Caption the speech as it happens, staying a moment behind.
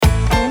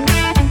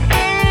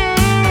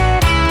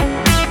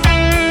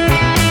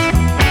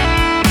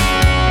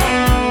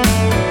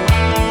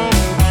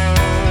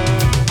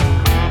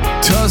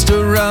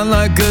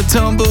like a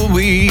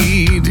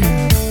tumbleweed.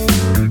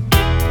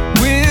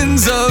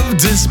 Winds of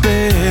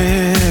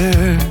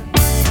despair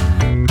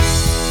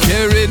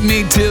carried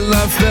me till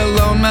I fell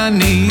on my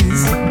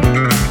knees.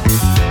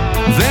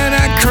 Then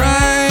I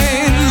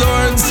cried,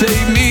 Lord,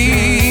 save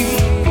me.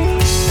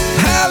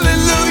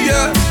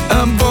 Hallelujah,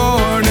 I'm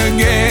born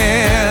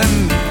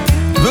again.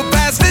 The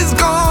past is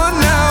gone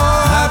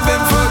now, I've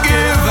been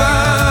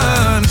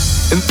forgiven.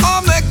 And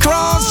on that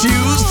cross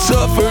you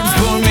suffered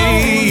for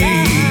me,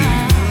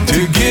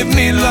 to give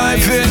me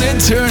life in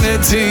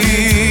eternity.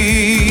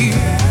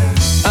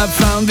 I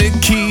found a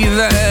key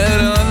that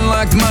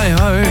unlocked my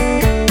heart,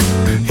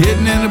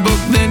 hidden in a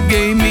book that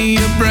gave me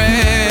a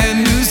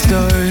brand new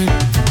start.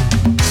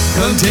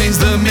 Contains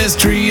the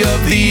mystery of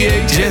the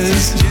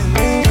ages,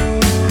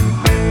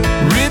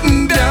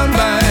 written down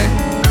by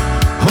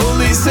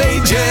holy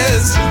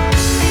sages.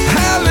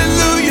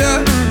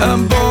 Hallelujah,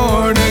 I'm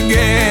born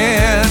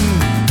again.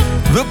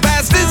 The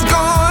past is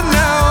gone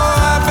now,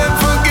 I've been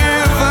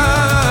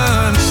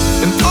forgiven.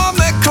 And on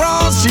that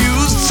cross you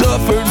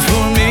suffered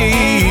for me,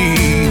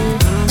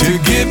 to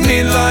give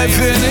me life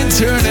in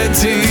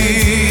eternity.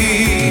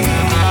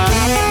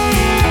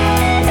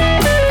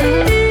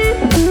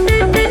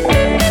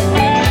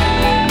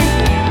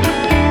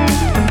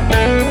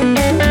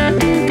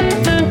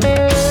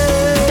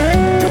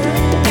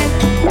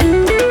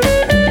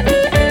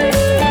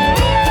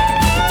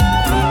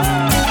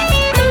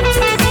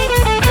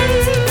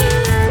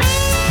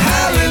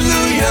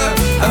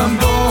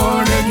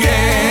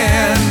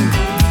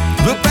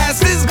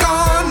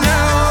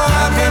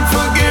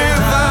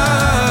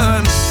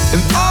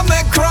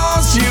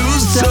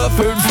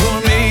 Suffered for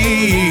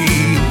me,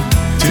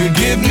 to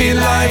give me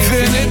life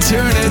in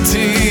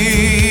eternity.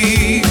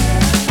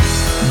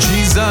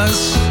 Jesus,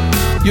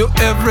 you're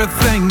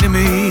everything to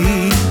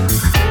me.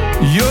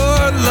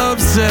 Your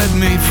love set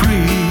me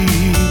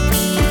free.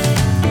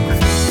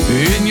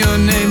 In your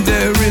name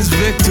there is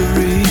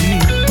victory.